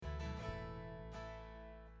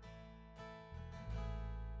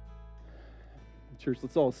Church,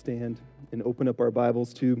 let's all stand and open up our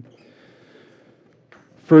Bibles to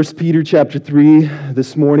 1 Peter chapter 3.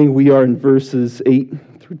 This morning we are in verses 8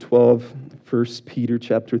 through 12. 1 Peter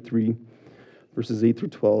chapter 3, verses 8 through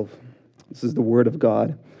 12. This is the word of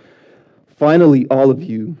God. Finally, all of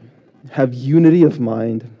you have unity of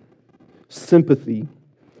mind, sympathy,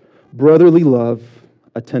 brotherly love,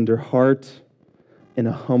 a tender heart, and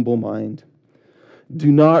a humble mind.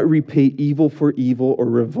 Do not repay evil for evil or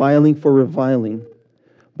reviling for reviling,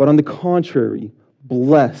 but on the contrary,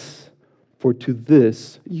 bless, for to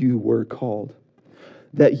this you were called,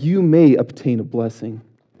 that you may obtain a blessing.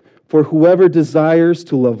 For whoever desires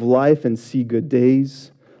to love life and see good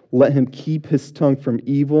days, let him keep his tongue from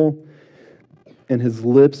evil and his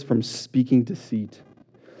lips from speaking deceit.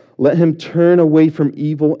 Let him turn away from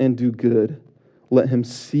evil and do good. Let him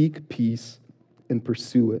seek peace and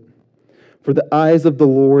pursue it. For the eyes of the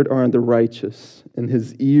Lord are on the righteous, and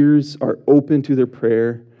his ears are open to their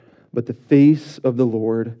prayer, but the face of the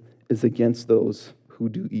Lord is against those who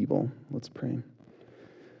do evil. Let's pray.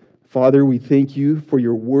 Father, we thank you for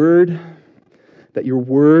your word, that your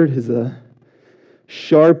word is a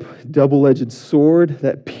sharp, double-edged sword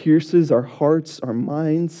that pierces our hearts, our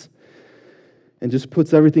minds, and just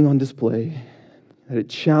puts everything on display, that it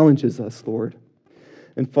challenges us, Lord.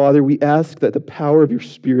 And Father, we ask that the power of your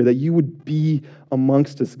Spirit, that you would be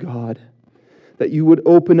amongst us, God, that you would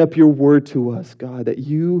open up your word to us, God, that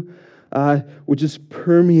you would just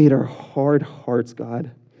permeate our hard hearts,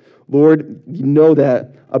 God. Lord, you know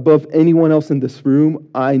that above anyone else in this room,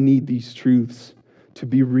 I need these truths to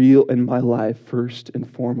be real in my life first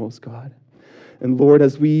and foremost, God. And Lord,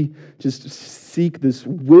 as we just seek this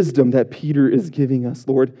wisdom that Peter is giving us,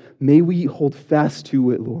 Lord, may we hold fast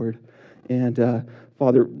to it, Lord. And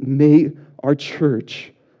Father, may our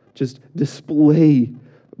church just display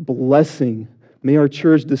blessing. May our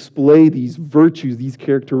church display these virtues, these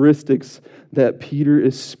characteristics that Peter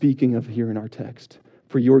is speaking of here in our text.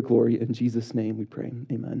 For your glory, in Jesus' name we pray.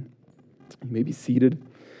 Amen. You may be seated.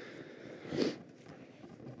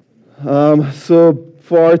 So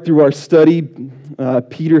far through our study,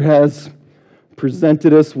 Peter has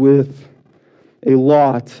presented us with a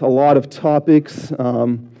lot of topics.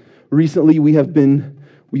 Recently,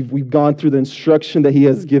 we've gone through the instruction that he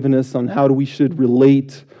has given us on how we should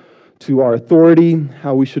relate to our authority,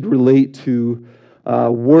 how we should relate to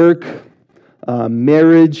work,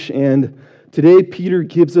 marriage, and today Peter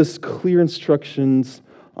gives us clear instructions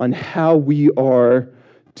on how we are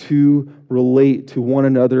to relate to one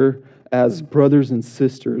another as brothers and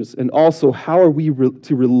sisters, and also how are we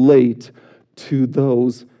to relate to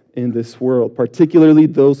those in this world, particularly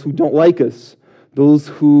those who don't like us, those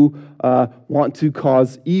who want to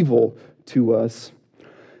cause evil to us.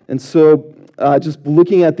 And so just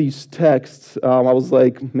looking at these texts, I was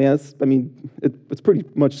like, man, it's pretty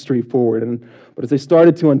much straightforward. But as I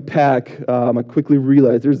started to unpack, I quickly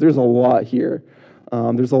realized there's a lot here.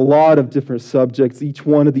 There's a lot of different subjects. Each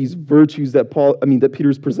one of these virtues that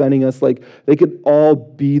Peter's presenting us, like they could all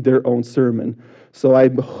be their own sermon. So I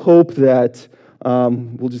hope that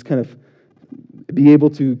we'll just kind of be able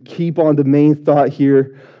to keep on the main thought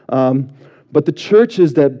here. But the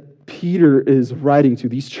churches that Peter is writing to,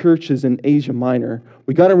 these churches in Asia Minor,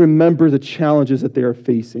 we got to remember the challenges that they are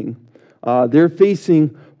facing. They're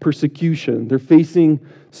facing persecution. They're facing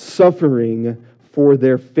suffering for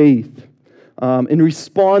their faith. In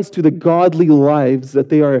response to the godly lives that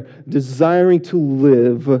they are desiring to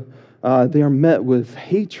live, they are met with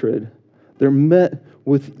hatred. They're met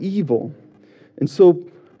with evil. And so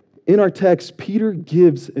in our text, Peter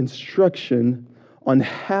gives instruction on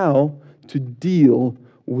how to deal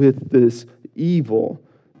with this evil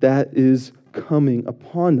that is coming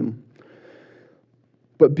upon them.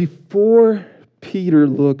 But before Peter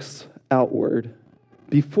looks outward,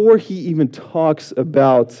 before he even talks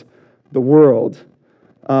about the world,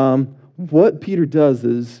 what Peter does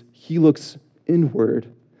is he looks inward.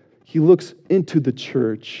 He looks into the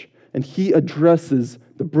church, and he addresses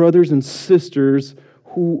the brothers and sisters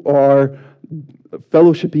who are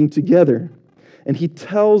fellowshipping together. And he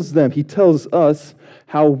tells us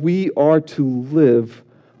how we are to live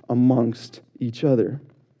amongst each other.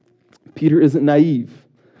 Peter isn't naive.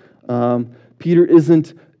 Peter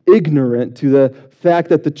isn't ignorant to the fact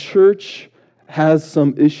that the church has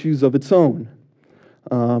some issues of its own.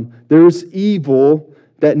 There's evil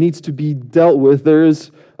that needs to be dealt with.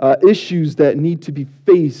 There's issues that need to be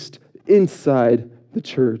faced inside the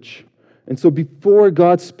church. And so before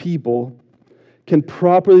God's people can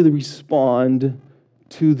properly respond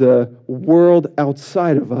to the world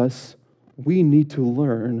outside of us, we need to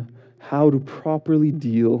learn how to properly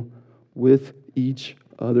deal with each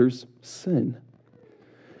other's sin.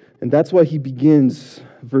 And that's why he begins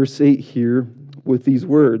verse 8 here with these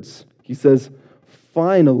words. He says,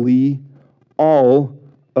 finally, all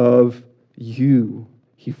of you.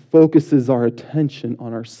 He focuses our attention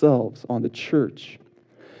on ourselves, on the church.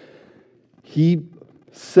 He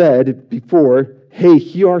said before, hey,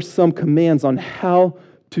 here are some commands on how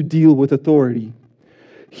to deal with authority.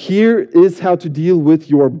 Here is how to deal with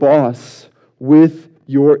your boss, with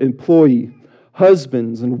your employee,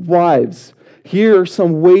 husbands and wives. Here are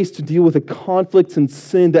some ways to deal with the conflicts and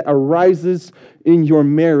sin that arises in your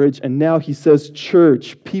marriage. And now he says,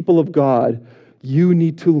 church, people of God, you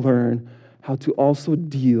need to learn how to also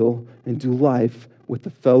deal and do life with a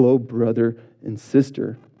fellow brother and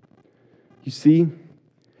sister. You see,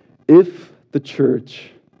 if the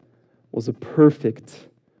church was a perfect,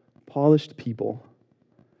 polished people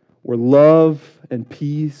where love and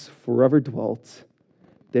peace forever dwelt,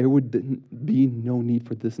 there would be no need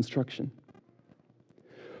for this instruction.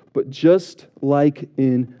 But just like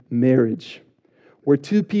in marriage, where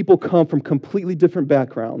two people come from completely different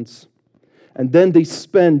backgrounds, and then they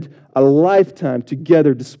spend a lifetime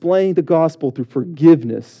together displaying the gospel through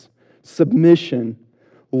forgiveness, submission,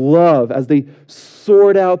 love, as they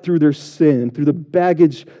sort out through their sin, through the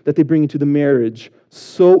baggage that they bring into the marriage,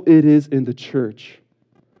 so it is in the church.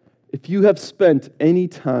 If you have spent any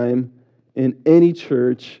time in any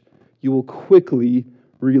church, you will quickly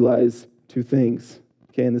realize two things.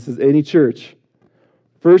 Okay, and this is any church.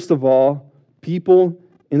 First of all, people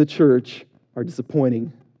in the church are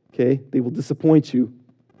disappointing. Okay, they will disappoint you.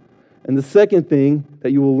 And the second thing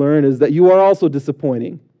that you will learn is that you are also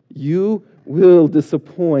disappointing. You will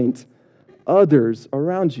disappoint others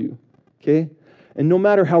around you. Okay, and no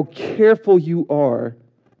matter how careful you are,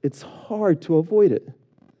 it's hard to avoid it.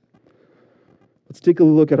 Let's take a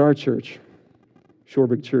look at our church,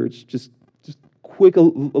 Shorebrook Church. Just a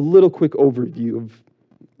little quick overview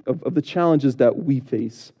of the challenges that we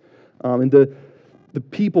face and the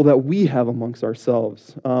people that we have amongst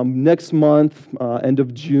ourselves. Next month, end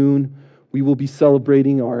of June, we will be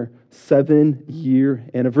celebrating our 7-year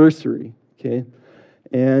anniversary. Okay,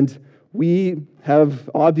 and we have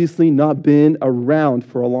obviously not been around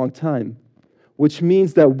for a long time, which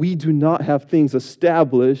means that we do not have things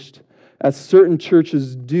established as certain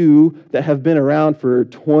churches do that have been around for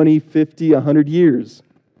 20, 50, 100 years.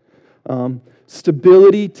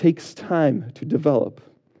 Stability takes time to develop.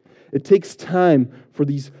 It takes time for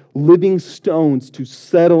these living stones to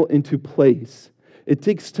settle into place. It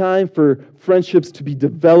takes time for friendships to be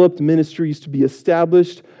developed, ministries to be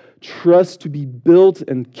established, trust to be built,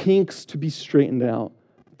 and kinks to be straightened out.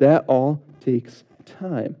 That all takes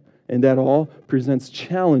time, and that all presents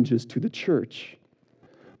challenges to the church.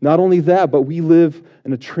 Not only that, but we live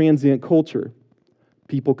in a transient culture.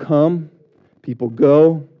 People come, people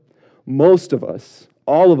go. Most of us,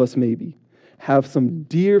 all of us maybe, have some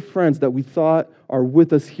dear friends that we thought are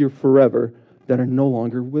with us here forever that are no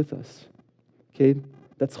longer with us. Okay?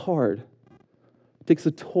 That's hard. It takes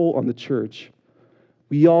a toll on the church.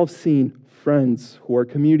 We all have seen friends who are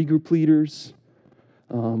community group leaders,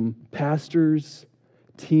 pastors,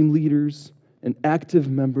 team leaders, and active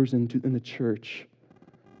members in the church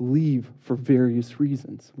leave for various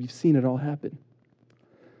reasons. We've seen it all happen.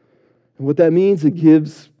 And what that means, it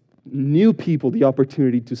gives new people the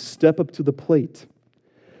opportunity to step up to the plate.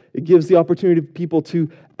 It gives the opportunity for people to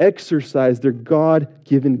exercise their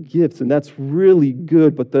God-given gifts, and that's really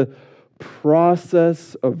good. But the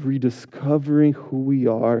process of rediscovering who we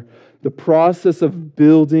are, the process of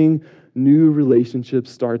building new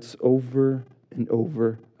relationships starts over and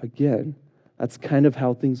over again. That's kind of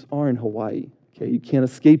how things are in Hawaii. Okay, you can't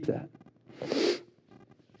escape that.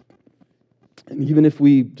 And even if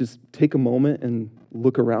we just take a moment and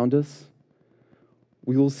look around us,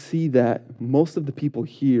 we will see that most of the people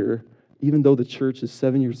here, even though the church is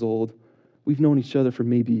 7 years old, we've known each other for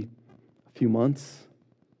maybe a few months,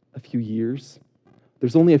 a few years.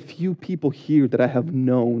 There's only a few people here that I have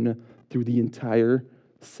known through the entire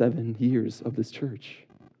 7 years of this church.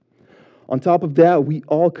 On top of that, we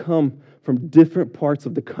all come from different parts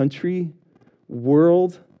of the country,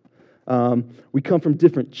 world. We come from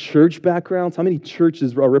different church backgrounds. How many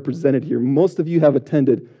churches are represented here? Most of you have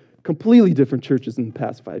attended completely different churches in the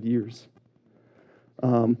past 5 years.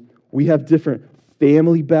 We have different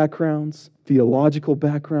family backgrounds, theological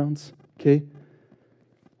backgrounds, okay?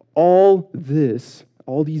 All these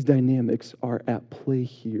dynamics are at play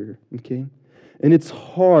here, okay? And it's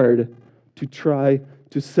hard to try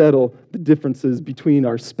to settle the differences between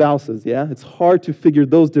our spouses, yeah? It's hard to figure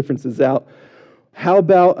those differences out. How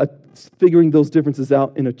about figuring those differences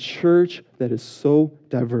out in a church that is so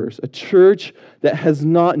diverse, a church that has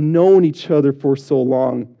not known each other for so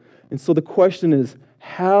long? And so the question is,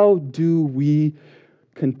 how do we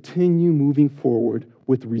continue moving forward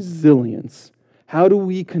with resilience? How do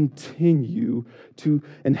we continue to,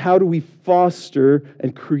 and how do we foster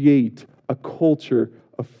and create a culture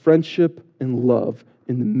of friendship and love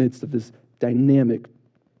in the midst of this dynamic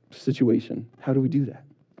situation? How do we do that?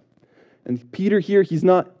 And Peter here, he's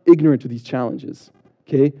not ignorant to these challenges,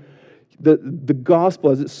 okay? The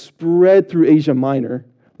gospel, as it spread through Asia Minor,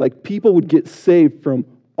 like people would get saved from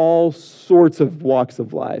all sorts of walks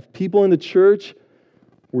of life. People in the church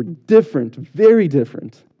were different, very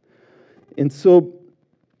different. And so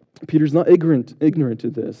Peter's not ignorant to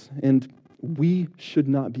this, and we should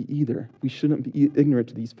not be either. We shouldn't be ignorant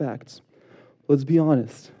to these facts. Let's be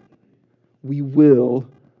honest. We will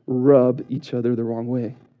rub each other the wrong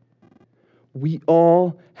way. We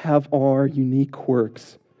all have our unique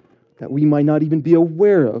quirks that we might not even be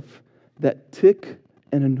aware of that tick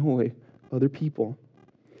and annoy other people.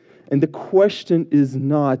 And the question is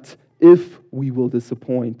not if we will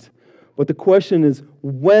disappoint, but the question is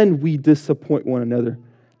when we disappoint one another,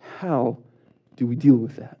 how do we deal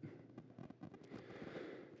with that?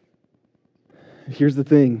 Here's the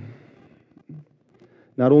thing.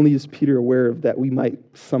 Not only is Peter aware of that we might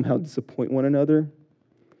somehow disappoint one another,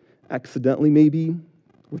 accidentally maybe,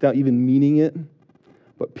 without even meaning it,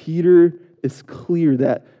 but Peter is clear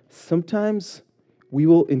that sometimes we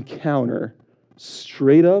will encounter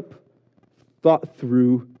straight up, thought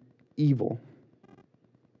through evil.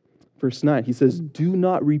 Verse 9, he says, do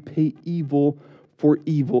not repay evil for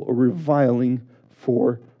evil or reviling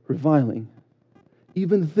for reviling.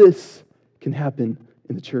 Even this can happen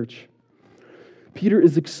in the church. Peter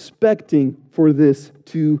is expecting for this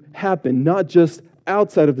to happen, not just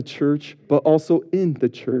outside of the church, but also in the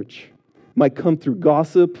church. It might come through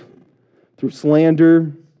gossip, through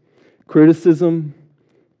slander, criticism,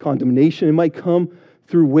 condemnation. It might come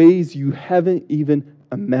through ways you haven't even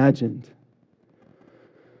imagined.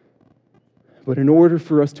 But in order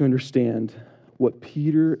for us to understand what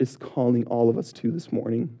Peter is calling all of us to this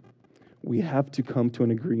morning, we have to come to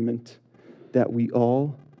an agreement that we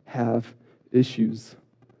all have issues.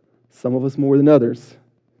 Some of us more than others.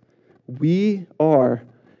 We are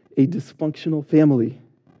a dysfunctional family.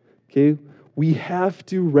 Okay? We have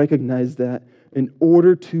to recognize that in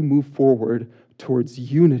order to move forward towards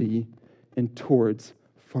unity and towards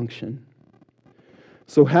function.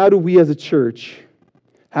 So how do we as a church,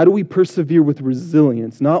 how do we persevere with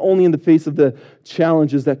resilience, not only in the face of the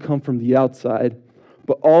challenges that come from the outside,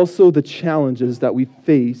 but also the challenges that we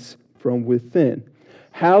face from within?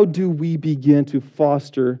 How do we begin to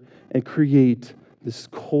foster and create this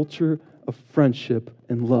culture of friendship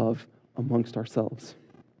and love amongst ourselves?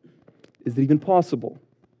 Is it even possible?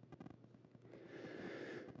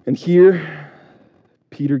 And here,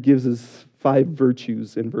 Peter gives us 5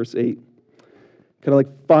 virtues in verse 8. Kind of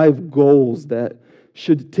like 5 goals that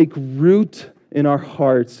should take root in our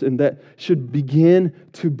hearts and that should begin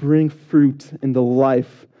to bring fruit in the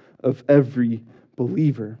life of every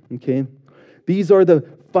believer. Okay? These are the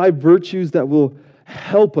 5 virtues that will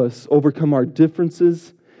help us overcome our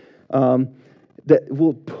differences, that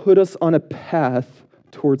will put us on a path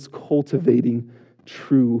towards cultivating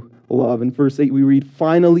true love. In verse 8 we read,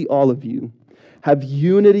 finally all of you have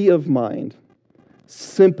unity of mind,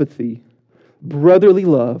 sympathy, brotherly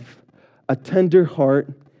love, a tender heart,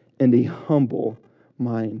 and a humble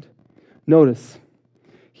mind. Notice,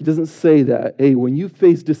 he doesn't say that, hey, when you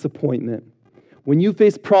face disappointment, when you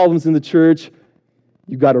face problems in the church,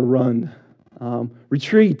 you got to run,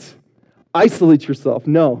 retreat, isolate yourself.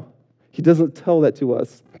 No, he doesn't tell that to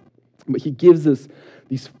us. But he gives us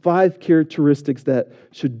these 5 characteristics that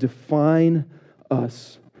should define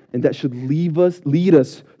us and that should lead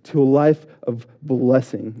us to a life of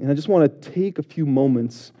blessing. And I just want to take a few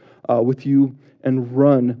moments with you and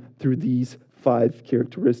run through these 5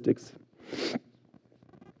 characteristics.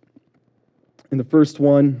 And the first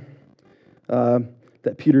one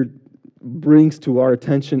that Peter brings to our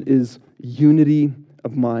attention is unity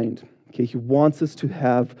of mind. Okay, he wants us to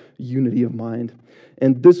have unity of mind.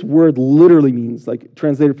 And this word literally means, like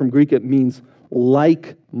translated from Greek, it means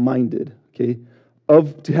like-minded, okay?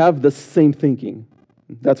 To have the same thinking.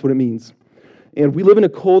 That's what it means. And we live in a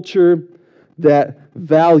culture that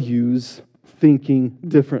values thinking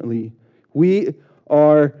differently. We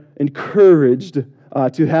are encouraged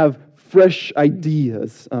to have fresh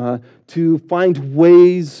ideas, to find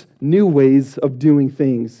new ways of doing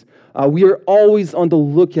things. We are always on the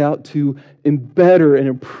lookout to better and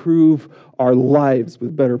improve our lives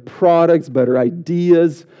with better products, better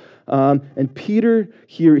ideas. And Peter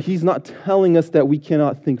here, he's not telling us that we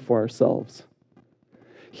cannot think for ourselves.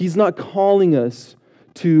 He's not calling us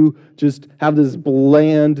to just have this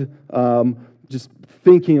bland, just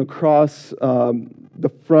thinking across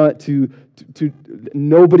the front to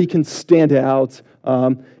nobody can stand out.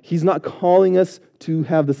 He's not calling us to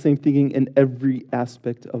have the same thinking in every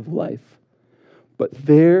aspect of life. But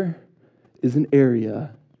there is an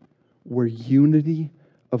area where unity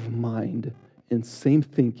of mind and same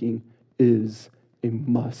thinking is a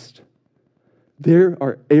must. There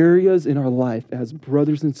are areas in our life as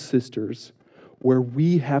brothers and sisters where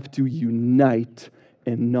we have to unite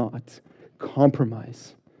and not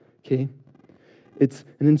compromise. Okay? It's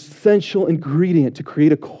an essential ingredient to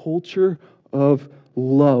create a culture of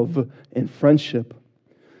love and friendship.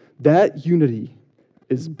 That unity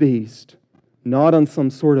is based not on some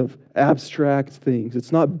sort of abstract things.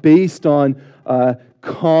 It's not based on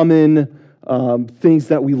common things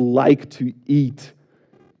that we like to eat,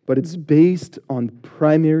 but it's based on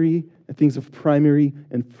things of primary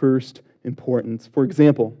and first importance. For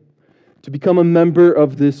example, to become a member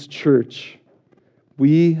of this church,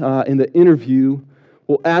 we, in the interview,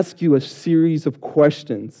 will ask you a series of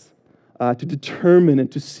questions to determine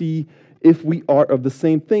and to see if we are of the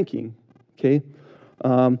same thinking, okay?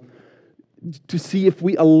 To see if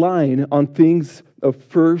we align on things of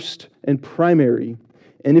first and primary.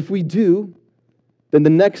 And if we do, then the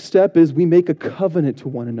next step is we make a covenant to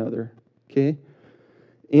one another, okay?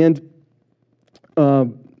 And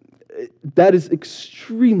that is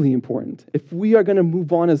extremely important. If we are going to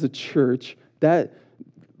move on as a church,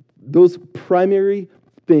 those primary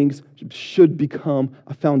things should become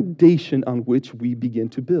a foundation on which we begin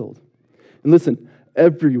to build. And listen,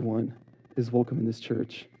 everyone is welcome in this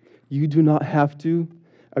church. You do not have to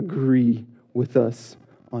agree with us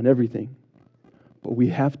on everything. But we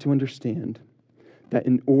have to understand that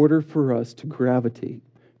in order for us to gravitate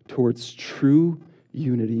towards true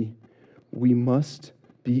unity, we must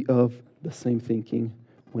be of the same thinking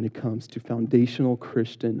when it comes to foundational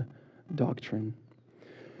Christian doctrine.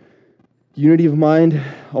 Unity of mind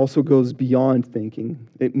also goes beyond thinking.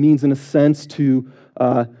 It means, in a sense, to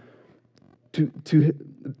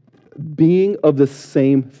being of the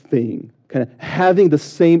same thing, kind of having the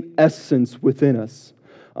same essence within us.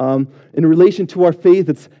 In relation to our faith,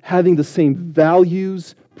 it's having the same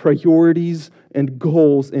values, priorities, and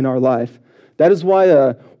goals in our life. That is why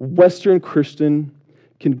a Western Christian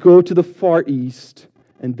can go to the Far East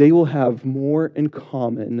and they will have more in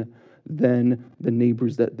common than the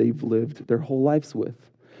neighbors that they've lived their whole lives with.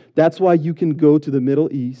 That's why you can go to the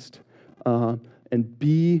Middle East and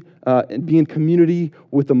be in community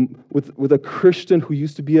with a Christian who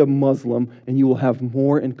used to be a Muslim, and you will have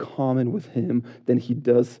more in common with him than he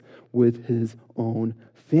does with his own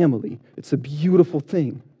family. It's a beautiful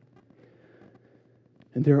thing.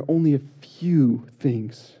 And there are only a few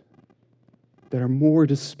things that are more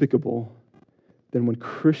despicable than when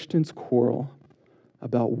Christians quarrel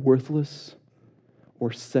about worthless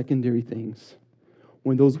or secondary things.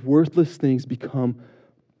 When those worthless things become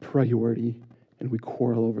priority and we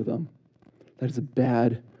quarrel over them. That is a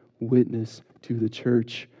bad witness to the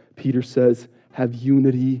church. Peter says, have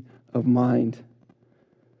unity of mind.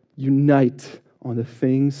 Unite on the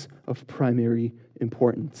things of primary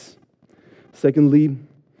importance. Secondly,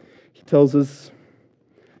 he tells us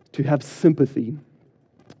to have sympathy.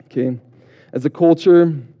 Okay? As a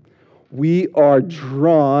culture, we are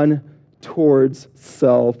drawn towards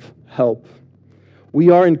self-help. We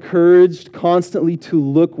are encouraged constantly to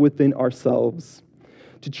look within ourselves,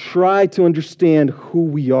 to try to understand who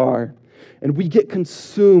we are. And we get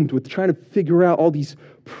consumed with trying to figure out all these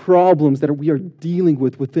problems that we are dealing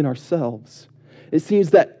with within ourselves. It seems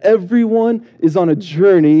that everyone is on a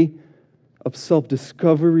journey of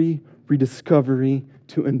self-discovery, rediscovery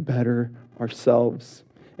to better ourselves.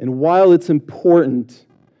 And while it's important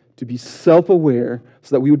to be self-aware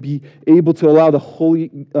so that we would be able to allow the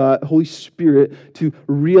Holy Spirit to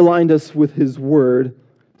realign us with His Word,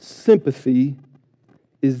 sympathy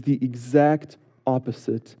is the exact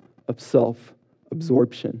opposite of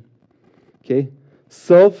self-absorption. Okay?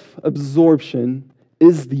 Self-absorption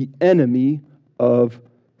is the enemy of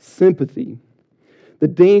sympathy. The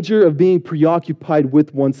danger of being preoccupied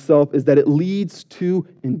with oneself is that it leads to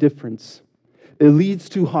indifference. It leads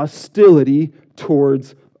to hostility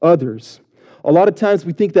towards others. A lot of times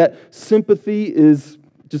we think that sympathy is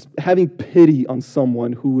just having pity on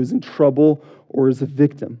someone who is in trouble or is a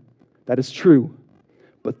victim. That is true.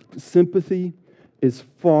 But sympathy is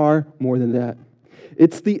far more than that.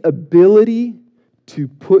 It's the ability to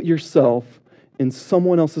put yourself in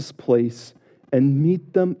someone else's place and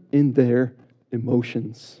meet them in their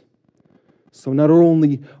emotions. So not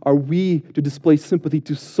only are we to display sympathy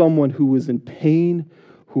to someone who is in pain,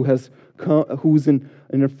 who's in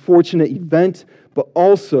an unfortunate event, but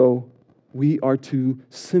also we are to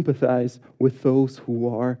sympathize with those who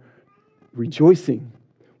are rejoicing,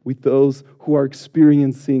 with those who are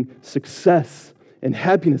experiencing success and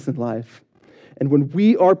happiness in life. And when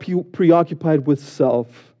we are preoccupied with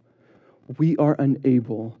self, we are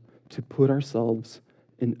unable to put ourselves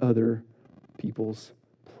in other people's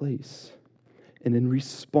place. And in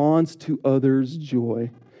response to others' joy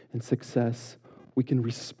and success, we can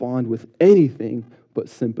respond with anything but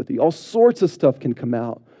sympathy. All sorts of stuff can come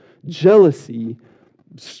out. Jealousy,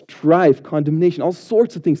 strife, condemnation, all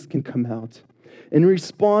sorts of things can come out. In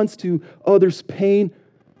response to others' pain,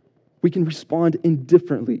 we can respond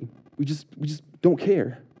indifferently. We just don't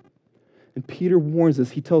care. And Peter warns us,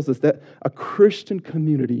 he tells us that a Christian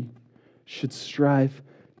community should strive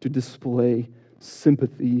to display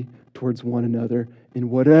sympathy towards one another in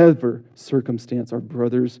whatever circumstance our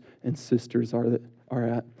brothers and sisters are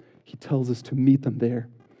at. He tells us to meet them there.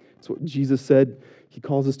 It's what Jesus said. He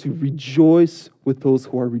calls us to rejoice with those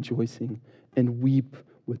who are rejoicing and weep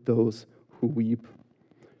with those who weep.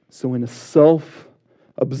 So in a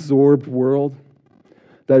self-absorbed world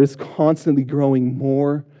that is constantly growing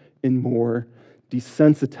more and more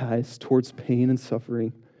desensitized towards pain and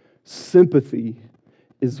suffering, sympathy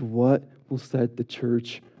is what will set the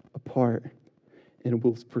church apart and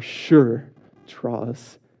will for sure draw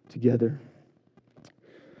us together.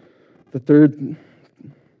 The third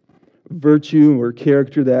virtue or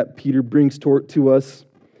character that Peter brings to us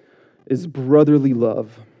is brotherly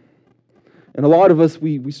love. And a lot of us,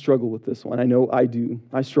 we struggle with this one. I know I do.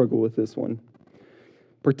 I struggle with this one.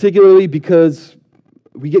 Particularly because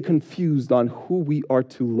we get confused on who we are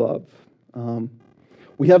to love.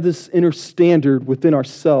 We have this inner standard within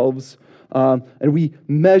ourselves, and we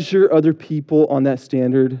measure other people on that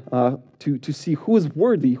standard to see who is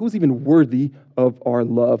worthy, who's even worthy of our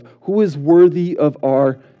love, who is worthy of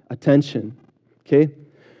our attention. Okay?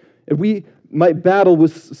 And we might battle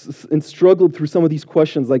with and struggle through some of these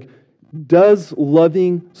questions like, does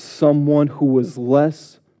loving someone who is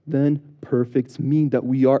less than perfect mean that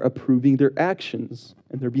we are approving their actions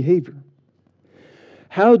and their behavior?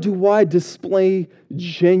 How do I display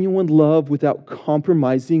genuine love without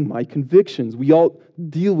compromising my convictions? We all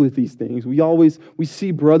deal with these things. We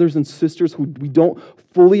see brothers and sisters who we don't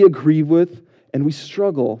fully agree with, and we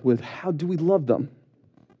struggle with how do we love them?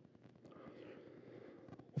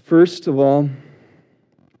 First of all,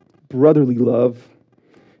 brotherly love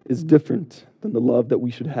is different than the love that we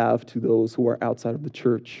should have to those who are outside of the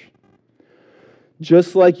church.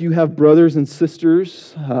 Just like you have brothers and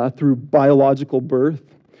sisters through biological birth,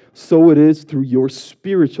 so it is through your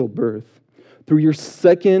spiritual birth. Through your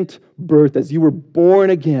second birth, as you were born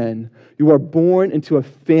again, you are born into a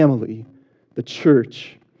family, the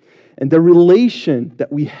church. And the relation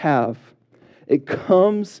that we have, it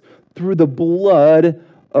comes through the blood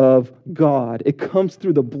of God. It comes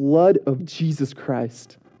through the blood of Jesus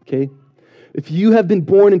Christ. Okay? If you have been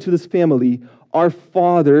born into this family, our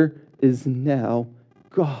Father is now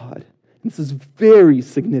God. This is very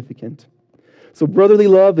significant. So brotherly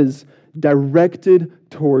love is directed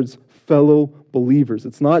towards fellow believers.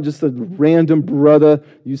 It's not just a random brother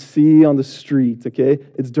you see on the street, okay?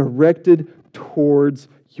 It's directed towards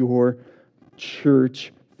your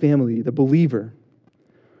church family, the believer.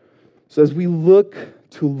 So as we look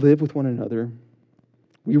to live with one another,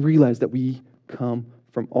 we realize that we come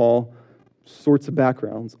from all sorts of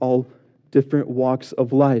backgrounds, all different walks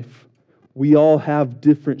of life. We all have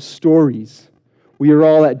different stories. We are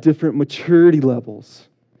all at different maturity levels.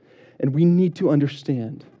 And we need to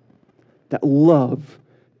understand that love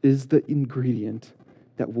is the ingredient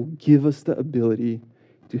that will give us the ability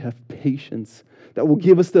to have patience, that will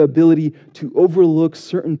give us the ability to overlook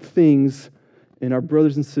certain things in our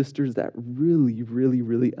brothers and sisters that really, really,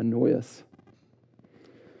 really annoy us.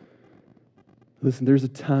 Listen, there's a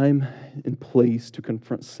time and place to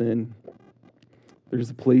confront sin. There's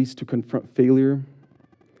a place to confront failure.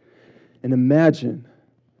 And imagine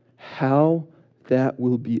how that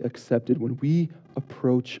will be accepted when we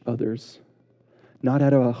approach others, not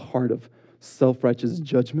out of a heart of self-righteous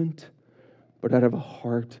judgment, but out of a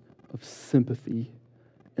heart of sympathy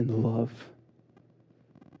and love.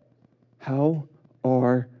 How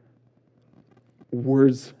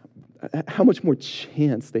much more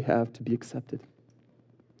chance they have to be accepted.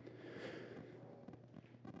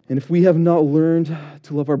 And if we have not learned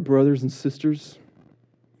to love our brothers and sisters,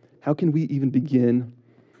 how can we even begin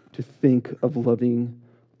to think of loving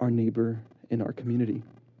our neighbor in our community?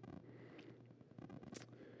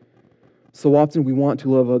 So often we want to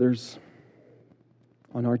love others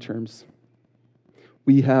on our terms.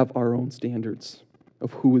 We have our own standards.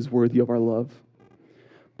 of who is worthy of our love.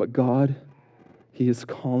 But God, He is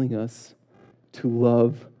calling us to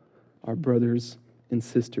love our brothers and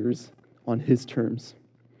sisters on His terms.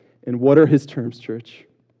 And what are His terms, church?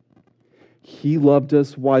 He loved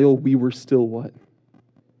us while we were still what?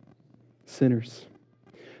 Sinners.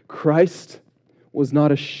 Christ was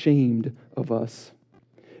not ashamed of us.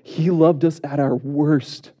 He loved us at our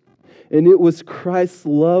worst. And it was Christ's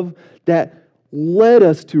love that led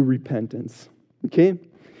us to repentance. Okay?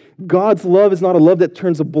 God's love is not a love that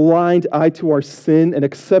turns a blind eye to our sin and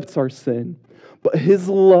accepts our sin. But His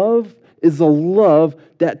love is a love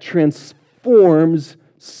that transforms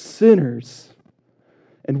sinners.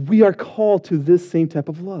 And we are called to this same type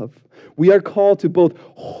of love. We are called to both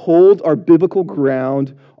hold our biblical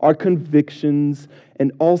ground, our convictions,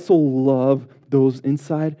 and also love those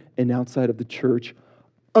inside and outside of the church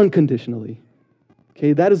unconditionally.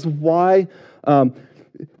 Okay, that is why the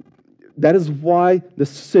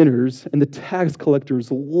sinners and the tax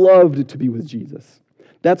collectors loved to be with Jesus.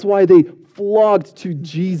 That's why they flocked to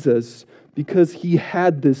Jesus, because He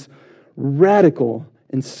had this radical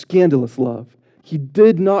and scandalous love. He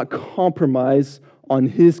did not compromise on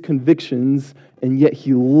His convictions, and yet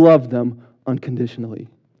He loved them unconditionally.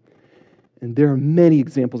 And there are many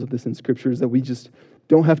examples of this in Scriptures that we just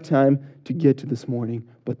don't have time to get to this morning,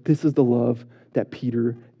 but this is the love that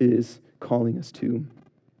Peter is calling us to.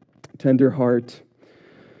 Tender heart.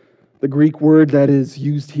 The Greek word that is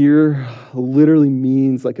used here literally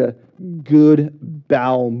means like a good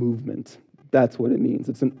bowel movement. That's what it means.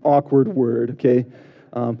 It's an awkward word, okay?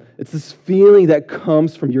 It's this feeling that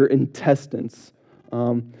comes from your intestines.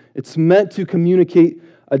 It's meant to communicate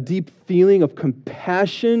a deep feeling of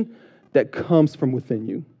compassion that comes from within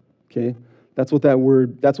you, okay? That's what that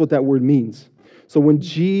word means. So when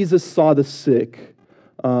Jesus saw the sick,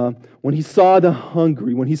 when He saw the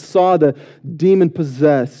hungry, when He saw the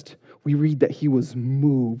demon-possessed, we read that He was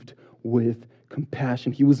moved with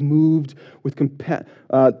compassion. He was moved with compassion.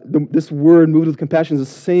 This word, moved with compassion, is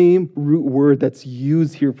the same root word that's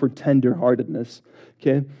used here for tenderheartedness.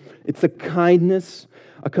 Okay? It's a kindness,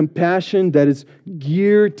 a compassion that is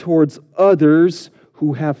geared towards others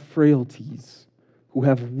who have frailties, who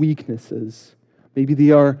have weaknesses. Maybe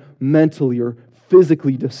they are mentally or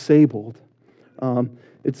physically disabled.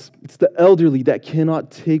 It's the elderly that cannot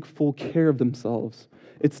take full care of themselves.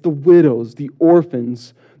 It's the widows, the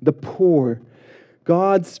orphans, the poor.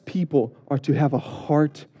 God's people are to have a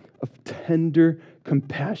heart of tender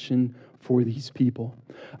compassion for these people.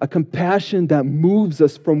 A compassion that moves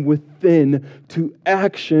us from within to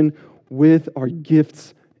action with our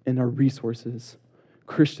gifts and our resources.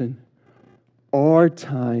 Christian, our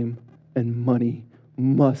time and money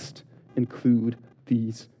must include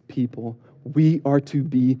these people. We are to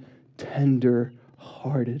be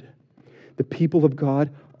tender-hearted. The people of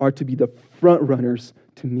God are to be the front runners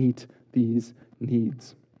to meet these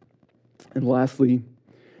needs. And lastly,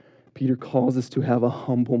 Peter calls us to have a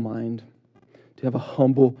humble mind, to have a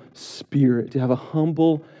humble spirit, to have a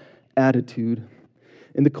humble attitude.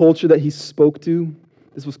 In the culture that he spoke to,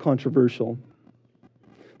 this was controversial.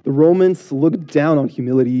 The Romans looked down on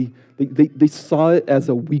humility. They saw it as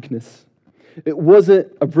a weakness. It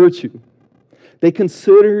wasn't a They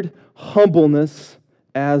considered humbleness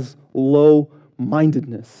as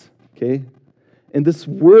low-mindedness, okay? And this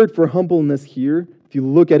word for humbleness here, if you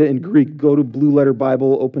look at it in Greek, go to Blue Letter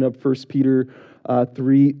Bible, open up 1 Peter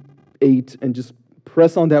 3:8, and just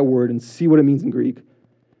press on that word and see what it means in Greek.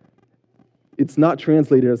 It's not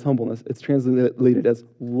translated as humbleness. It's translated as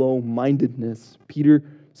low-mindedness. Peter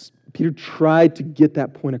tried to get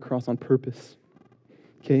that point across on purpose,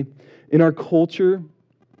 okay? In our culture,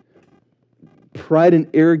 pride and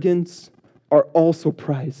arrogance are also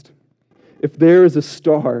prized. If there is a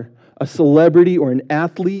star, a celebrity, or an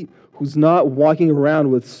athlete who's not walking around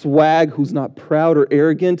with swag, who's not proud or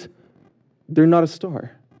arrogant, they're not a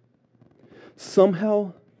star.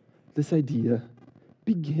 Somehow, this idea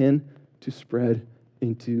began to spread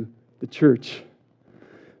into the church.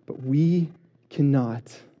 But we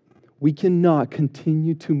cannot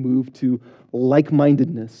continue to move to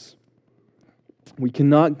like-mindedness. We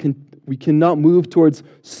cannot move towards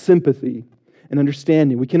sympathy and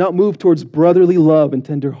understanding. We cannot move towards brotherly love and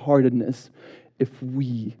tenderheartedness if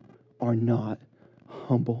we are not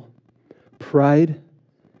humble. Pride,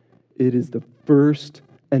 it is the first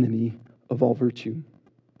enemy of all virtue.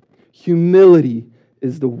 Humility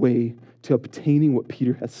is the way to obtaining what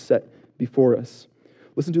Peter has set before us.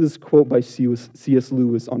 Listen to this quote by C.S.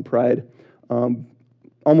 Lewis on pride.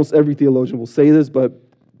 Almost every theologian will say this, but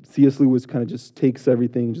C.S. Lewis kind of just takes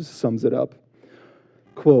everything and just sums it up.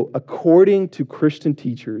 Quote, according to Christian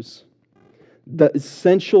teachers, the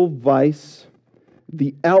essential vice,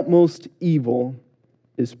 the outmost evil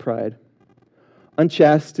is pride.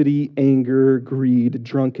 Unchastity, anger, greed,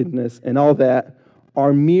 drunkenness, and all that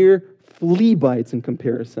are mere flea bites in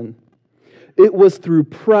comparison. It was through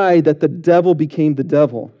pride that the devil became the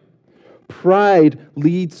devil. Pride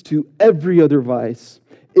leads to every other vice.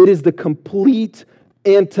 It is the complete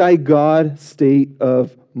anti-God state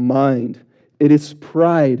of mind. It is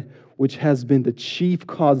pride which has been the chief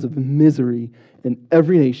cause of misery in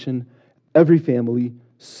every nation, every family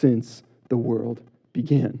since the world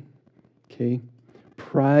began. Okay?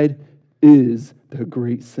 Pride is the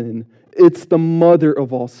great sin. It's the mother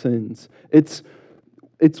of all sins. It's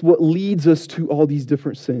what leads us to all these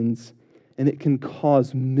different sins, and it can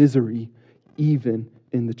cause misery even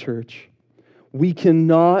in the church. We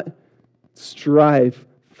cannot strive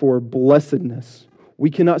for blessedness. We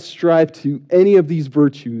cannot strive to any of these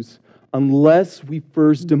virtues unless we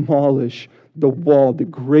first demolish the wall, the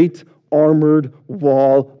great armored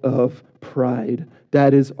wall of pride.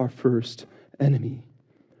 That is our first enemy.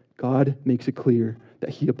 God makes it clear that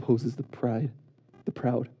He opposes the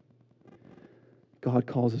proud. God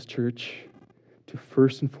calls His church to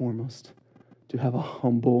first and foremost to have a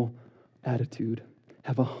humble attitude,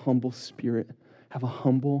 have a humble spirit, have a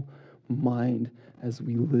humble mind as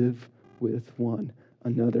we live with one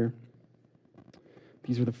another.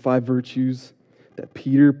 These are the 5 virtues that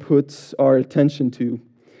Peter puts our attention to.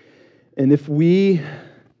 And if we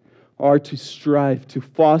are to strive to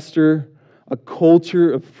foster a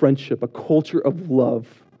culture of friendship, a culture of love,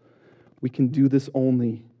 we can do this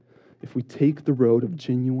only if we take the road of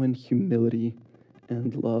genuine humility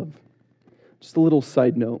and love. Just a little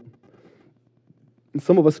side note.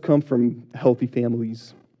 Some of us come from healthy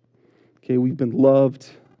families. Okay, we've been loved.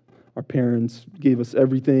 Our parents gave us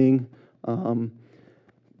everything.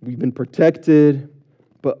 We've been protected.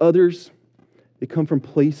 But others, they come from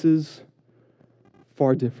places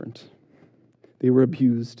far different. They were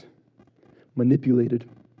abused, manipulated,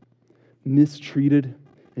 mistreated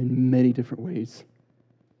in many different ways.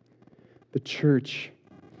 The church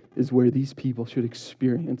is where these people should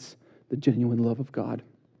experience the genuine love of God.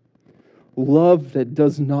 Love that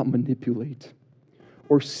does not manipulate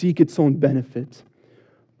or seek its own benefit,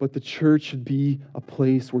 but the church should be a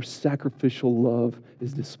place where sacrificial love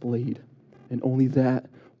is displayed, and only that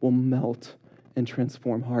will melt and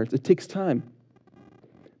transform hearts. It takes time.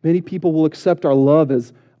 Many people will accept our love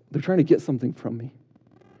as they're trying to get something from me.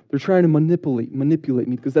 They're trying to manipulate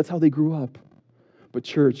me because that's how they grew up. But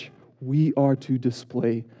church, we are to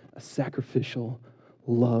display a sacrificial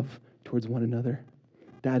love towards one another.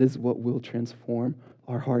 That is what will transform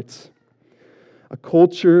our hearts. A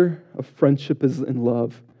culture of friendship and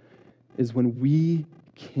love is when we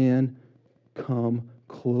can come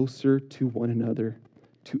closer to one another,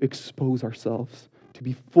 to expose ourselves, to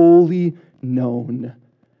be fully known,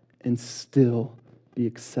 and still be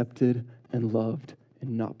accepted and loved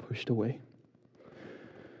and not pushed away.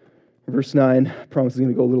 Verse 9, I promise I'm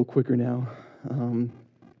going to go a little quicker now.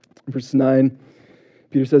 Verse 9,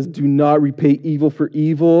 Peter says, "Do not repay evil for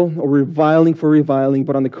evil or reviling for reviling,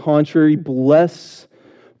 but on the contrary, bless,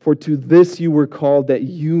 for to this you were called, that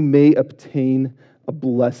you may obtain a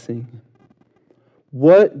blessing."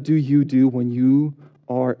 What do you do when you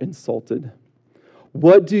are insulted?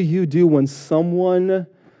 What do you do when someone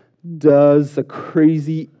does a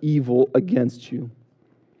crazy evil against you?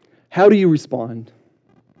 How do you respond?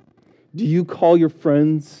 Do you call your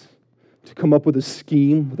friends to come up with a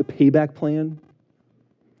scheme, with a payback plan?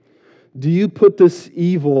 Do you put this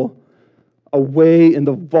evil away in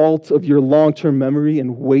the vault of your long-term memory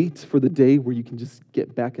and wait for the day where you can just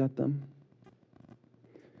get back at them?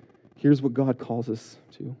 Here's what God calls us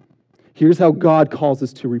to. Here's how God calls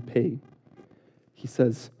us to repay. He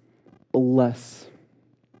says, bless.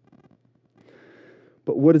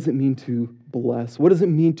 But what does it mean to bless? What does it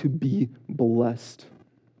mean to be blessed?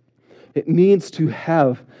 It means to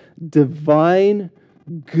have divine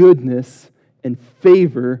goodness and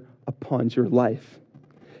favor upon your life.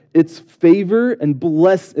 It's favor and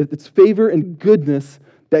goodness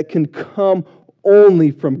that can come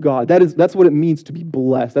only from God. That's what it means to be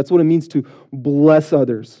blessed. That's what it means to bless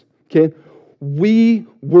others. Okay? We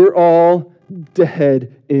were all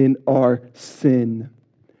dead in our sin.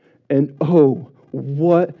 And oh,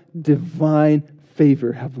 what divine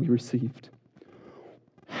favor have we received?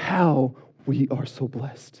 How we are so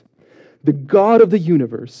blessed. The God of the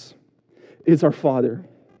universe is our Father.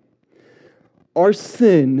 Our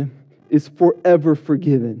sin is forever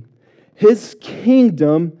forgiven. His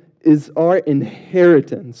kingdom is our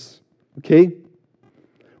inheritance. Okay?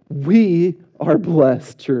 We are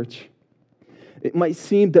blessed, church. it might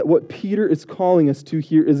seem that what Peter is calling us to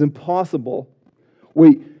here is impossible.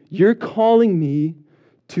 Wait, you're calling me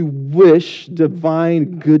to wish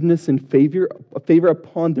divine goodness and favor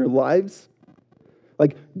upon their lives?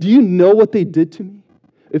 Like, do you know what they did to me?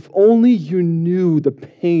 If only you knew the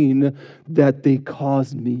pain that they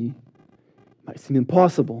caused me. It might seem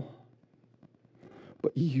impossible.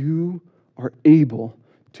 But you are able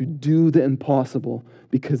to do the impossible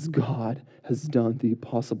because God has done the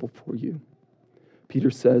impossible for you. Peter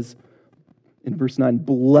says in verse 9,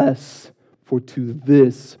 bless, for to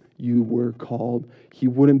this you were called. He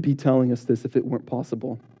wouldn't be telling us this if it weren't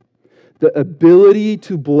possible. The ability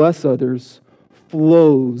to bless others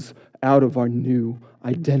flows out of our new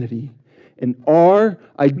identity. And our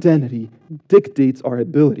identity dictates our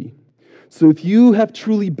ability. So if you have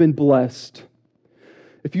truly been blessed,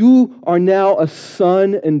 if you are now a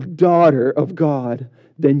son and daughter of God,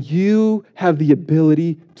 then you have the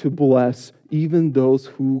ability to bless even those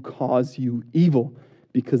who cause you evil,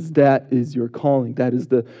 because that is your calling. That is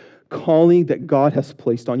the calling that God has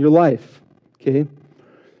placed on your life. Okay?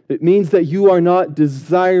 It means that you are not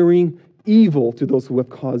desiring evil to those who have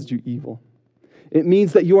caused you evil. It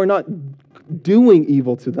means that you are not doing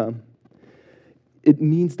evil to them. It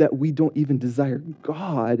means that we don't even desire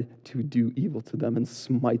God to do evil to them and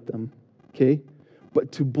smite them. Okay?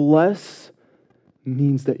 But to bless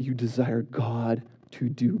means that you desire God to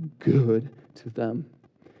do good to them.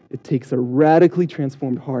 It takes a radically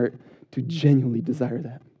transformed heart to genuinely desire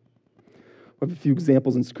that. We have a few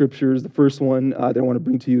examples in scriptures. The first one that I want to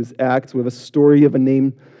bring to you is Acts. We have a story of a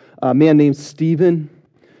man named Stephen.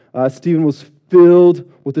 Stephen was filled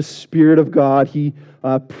with the Spirit of God. He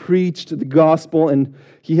preached the gospel, and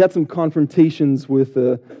he had some confrontations with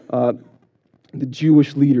the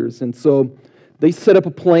Jewish leaders. And so they set up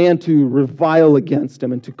a plan to revile against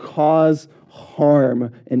him and to cause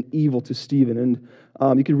harm and evil to Stephen.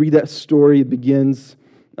 And you can read that story. It begins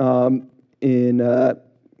in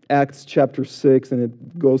Acts chapter 6, and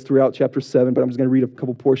it goes throughout chapter 7, but I'm just going to read a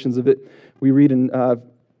couple portions of it. We read in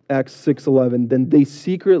Acts 6:11, then they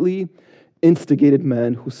secretly instigated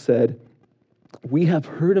men who said, we have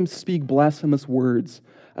heard him speak blasphemous words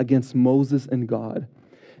against Moses and God.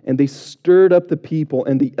 And they stirred up the people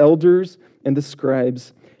and the elders and the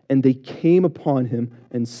scribes, and they came upon him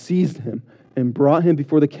and seized him and brought him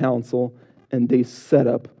before the council, and they set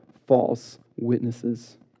up false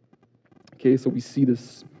witnesses. Okay, so we see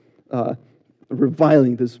this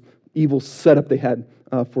reviling, this evil setup they had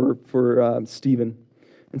for Stephen.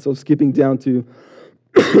 And so skipping down to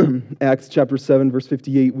Acts chapter 7, verse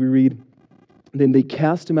 58, we read, then they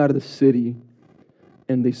cast him out of the city,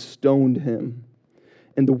 and they stoned him.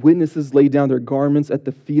 And the witnesses laid down their garments at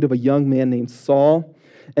the feet of a young man named Saul.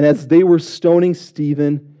 And as they were stoning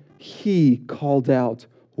Stephen, he called out,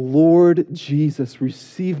 Lord Jesus,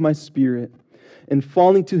 receive my spirit. And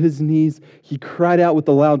falling to his knees, he cried out with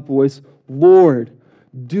a loud voice, Lord,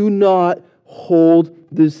 do not hold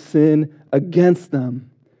this sin against them.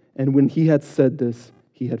 And when he had said this,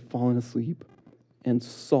 he had fallen asleep, and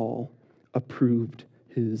Saul approved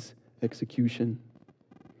his execution.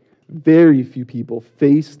 Very few people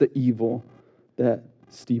face the evil that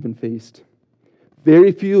Stephen faced.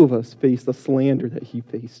 Very few of us face the slander that he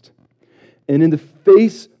faced. And in the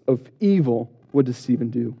face of evil, what does Stephen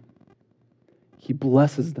do? He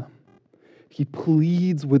blesses them. He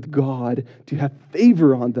pleads with God to have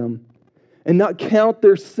favor on them and not count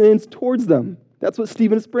their sins towards them. That's what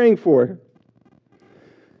Stephen is praying for.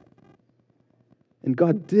 And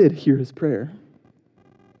God did hear his prayer.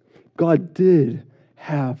 God did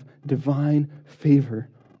have divine favor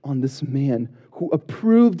on this man who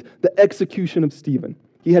approved the execution of Stephen.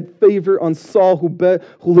 He had favor on Saul,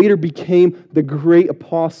 who later became the great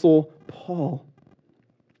apostle Paul.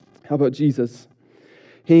 How about Jesus?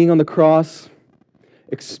 Hanging on the cross,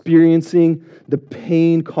 experiencing the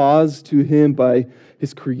pain caused to him by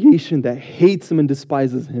his creation that hates him and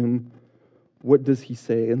despises him. What does he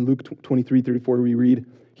say? In Luke 23:34, we read,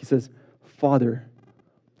 he says, Father,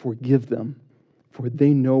 forgive them, for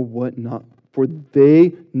they know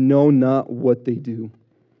not what they do.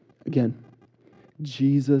 Again,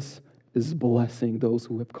 Jesus is blessing those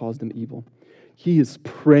who have caused him evil. He is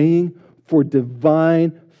praying for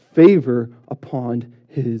divine favor upon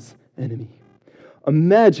his enemy.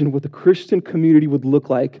 Imagine what the Christian community would look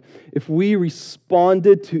like if we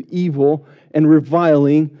responded to evil and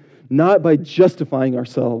reviling not by justifying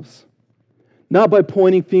ourselves, not by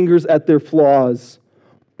pointing fingers at their flaws,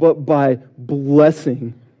 but by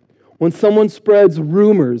blessing. When someone spreads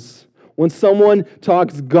rumors, when someone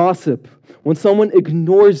talks gossip, when someone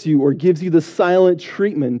ignores you or gives you the silent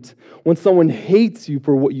treatment, when someone hates you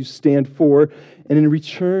for what you stand for, and in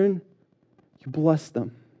return, you bless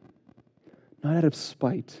them. Not out of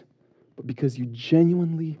spite, but because you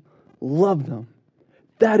genuinely love them.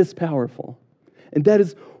 That is powerful. And that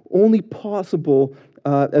is only possible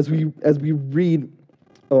as we read.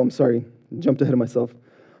 Oh, I'm sorry. Jumped ahead of myself.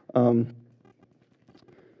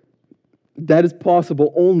 That is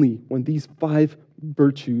possible only when these 5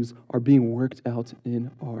 virtues are being worked out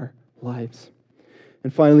in our lives.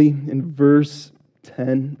 And finally, in verse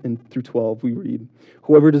 10 and through 12, we read,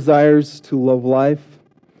 "Whoever desires to love life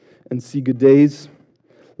and see good days,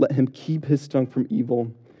 let him keep his tongue from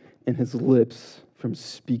evil and his lips from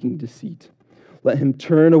speaking deceit. Let him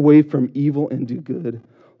turn away from evil and do good.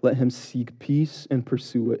 Let him seek peace and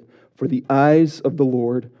pursue it. For the eyes of the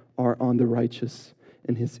Lord are on the righteous,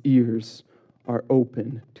 and his ears are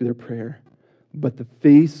open to their prayer. But the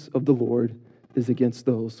face of the Lord is against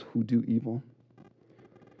those who do evil."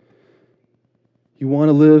 You want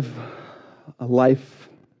to live a life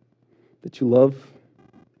that you love?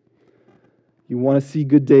 You want to see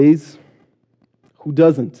good days? Who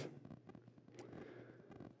doesn't?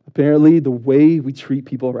 Apparently, the way we treat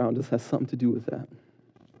people around us has something to do with that.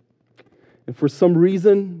 And for some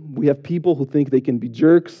reason, we have people who think they can be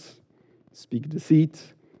jerks, speak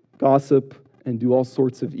deceit, gossip, and do all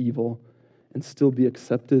sorts of evil and still be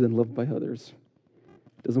accepted and loved by others.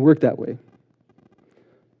 It doesn't work that way.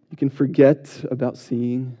 You can forget about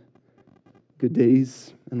seeing good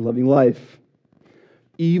days and loving life.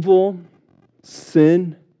 Evil,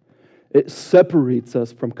 sin, it separates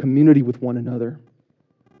us from community with one another.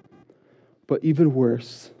 But even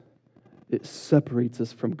worse, it separates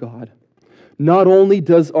us from God. Not only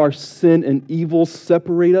does our sin and evil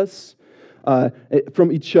separate us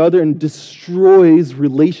from each other and destroys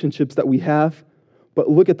relationships that we have, but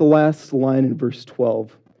look at the last line in verse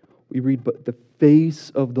 12. We read, "But the face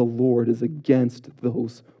of the Lord is against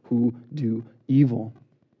those who do evil."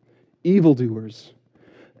 Evildoers.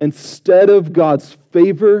 Instead of God's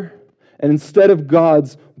favor and instead of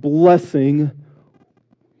God's blessing,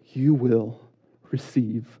 you will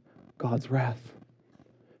receive God's wrath.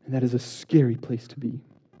 And that is a scary place to be.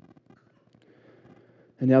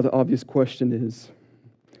 And now the obvious question is,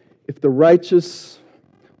 if the righteous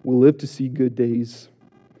will live to see good days,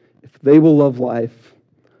 if they will love life,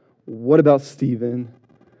 what about Stephen,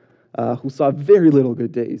 who saw very little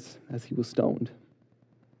good days as he was stoned?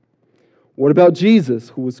 What about Jesus,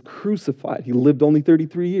 who was crucified? He lived only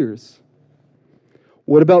 33 years.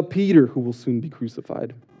 What about Peter, who will soon be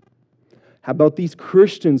crucified? How about these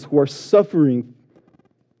Christians who are suffering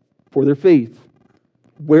for their faith?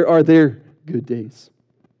 Where are their good days?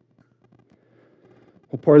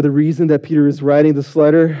 Well, part of the reason that Peter is writing this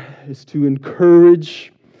letter is to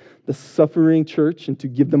encourage the suffering church and to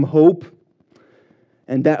give them hope.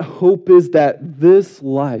 And that hope is that this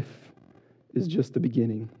life is just the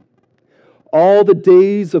beginning. All the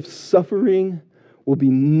days of suffering will be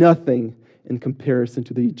nothing in comparison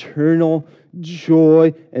to the eternal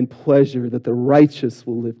joy and pleasure that the righteous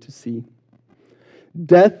will live to see.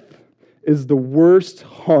 Death is the worst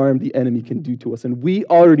harm the enemy can do to us, and we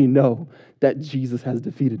already know that Jesus has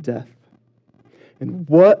defeated death. And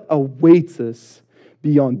what awaits us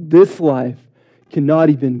beyond this life cannot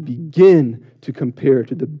even begin to compare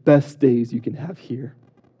to the best days you can have here.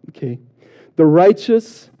 Okay? The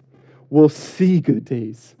righteous will see good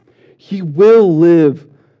days. He will live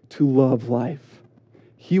to love life.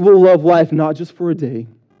 He will love life not just for a day,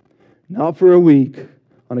 not for a week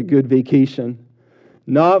on a good vacation,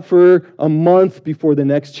 not for a month before the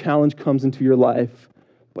next challenge comes into your life,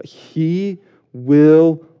 but he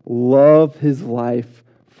will love his life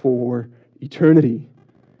for eternity.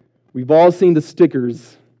 We've all seen the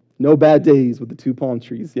stickers, "No bad days," with the 2 palm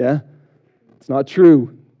trees, yeah? It's not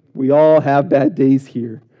true. We all have bad days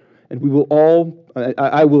here. And we will all,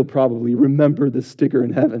 I will probably remember the sticker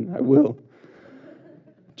in heaven. I will.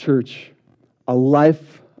 Church, a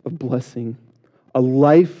life of blessing, a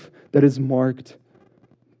life that is marked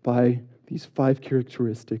by these 5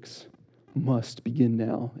 characteristics must begin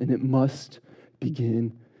now. And it must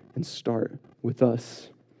begin and start with us.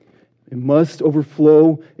 It must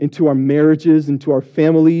overflow into our marriages, into our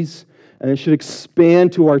families, and it should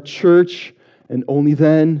expand to our church, and only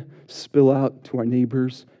then spill out to our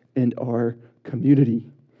neighbors and our community.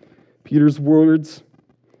 Peter's words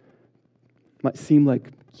might seem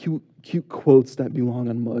like cute quotes that belong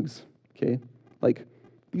on mugs, okay? Like,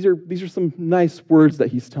 these are some nice words that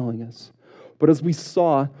he's telling us. But as we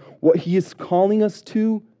saw, what he is calling us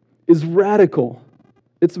to is radical.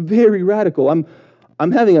 It's very radical.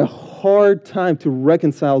 I'm having a hard time to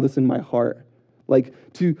reconcile this in my heart. Like,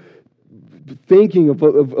 to thinking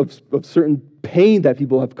of certain pain that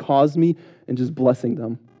people have caused me and just blessing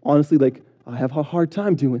them. Honestly, like, I have a hard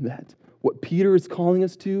time doing that. What Peter is calling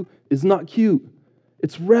us to is not cute.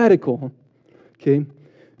 It's radical. Okay?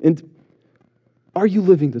 And are you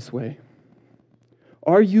living this way?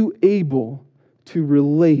 Are you able to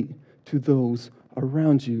relate to those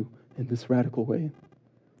around you in this radical way?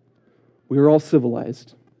 We are all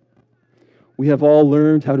civilized. We have all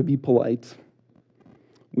learned how to be polite.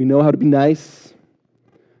 We know how to be nice,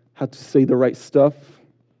 how to say the right stuff,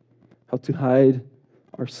 how to hide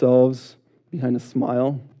ourselves behind a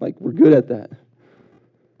smile. Like, we're good at that.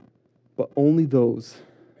 But only those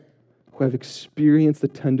who have experienced the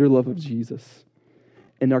tender love of Jesus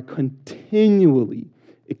and are continually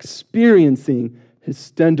experiencing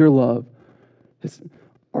His tender love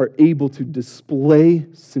are able to display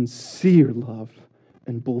sincere love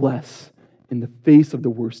and bless in the face of the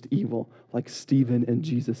worst evil, like Stephen and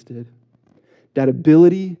Jesus did. That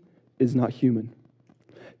ability is not human.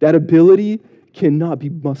 That ability cannot be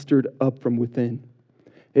mustered up from within.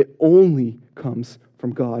 It only comes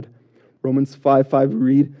from God. Romans 5:5 we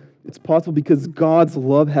read, it's possible because God's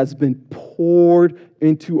love has been poured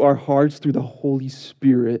into our hearts through the Holy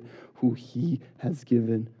Spirit who He has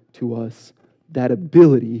given to us. That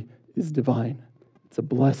ability is divine. It's a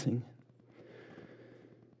blessing.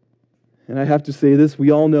 And I have to say this, we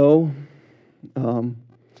all know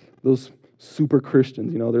those super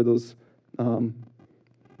Christians, they're those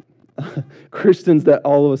Christians that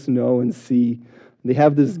all of us know and see. They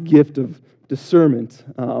have this gift of discernment,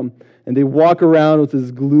 and they walk around with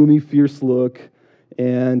this gloomy, fierce look,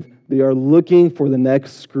 and they are looking for the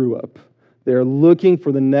next screw-up. They are looking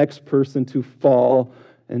for the next person to fall,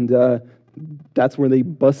 and that's where they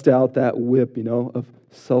bust out that whip, of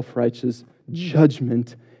self-righteous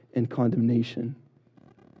judgment and condemnation.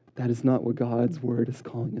 That is not what God's word is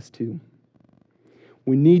calling us to.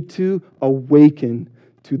 We need to awaken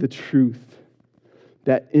to the truth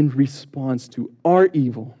that in response to our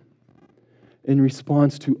evil, in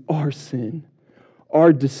response to our sin,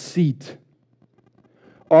 our deceit,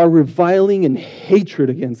 our reviling and hatred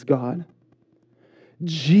against God,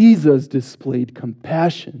 Jesus displayed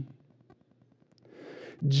compassion.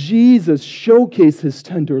 Jesus showcased His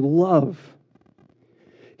tender love.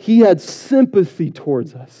 He had sympathy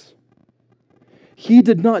towards us. He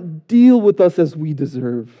did not deal with us as we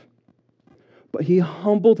deserve, but He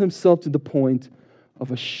humbled Himself to the point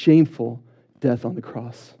of a shameful death on the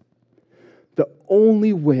cross. The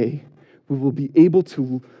only way we will be able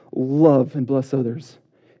to love and bless others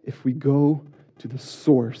if we go to the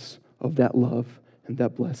source of that love and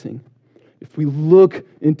that blessing. If we look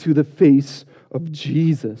into the face of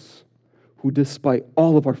Jesus, who despite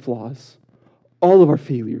all of our flaws, all of our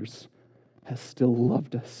failures, has still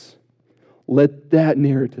loved us. Let that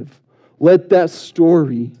narrative, let that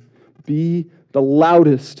story be the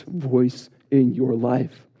loudest voice in your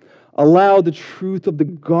life. Allow the truth of the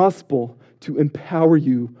gospel to empower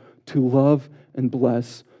you to love and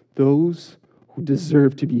bless those who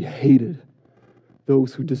deserve to be hated,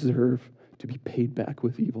 those who deserve to be paid back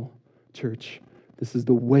with evil. Church, this is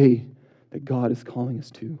the way that God is calling us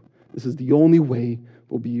to. This is the only way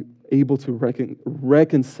we'll be able to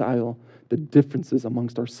reconcile the differences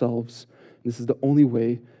amongst ourselves. This is the only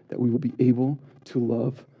way that we will be able to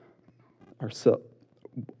love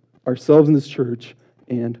ourselves in this church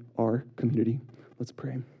and our community. Let's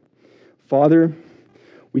pray. Father,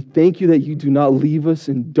 we thank you that you do not leave us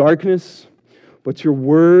in darkness, but your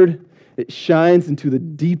word, it shines into the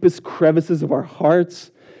deepest crevices of our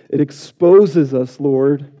hearts. It exposes us,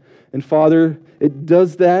 Lord. And Father, it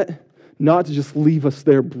does that not to just leave us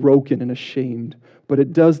there broken and ashamed, but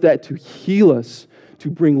it does that to heal us, to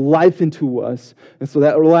bring life into us, and so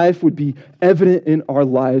that life would be evident in our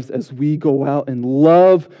lives as we go out and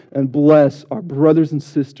love and bless our brothers and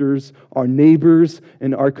sisters, our neighbors,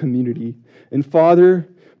 and our community. And Father,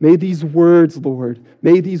 may these words, Lord,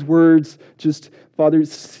 may these words just, Father,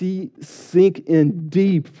 sink in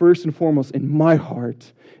deep, first and foremost, in my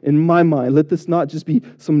heart, in my mind. Let this not just be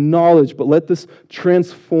some knowledge, but let this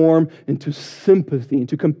transform into sympathy,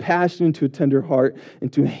 into compassion, into a tender heart,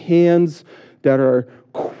 into hands that are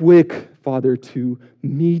quick, Father, to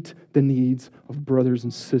meet the needs of brothers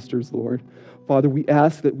and sisters, Lord. Father, we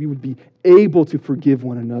ask that we would be able to forgive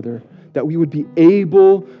one another, that we would be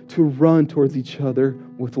able to run towards each other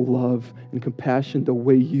with love and compassion the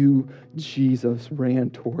way you, Jesus, ran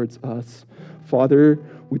towards us. Father,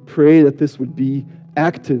 we pray that this would be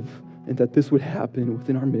active and that this would happen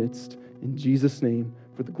within our midst. In Jesus' name,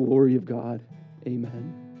 for the glory of God,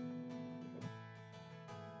 amen.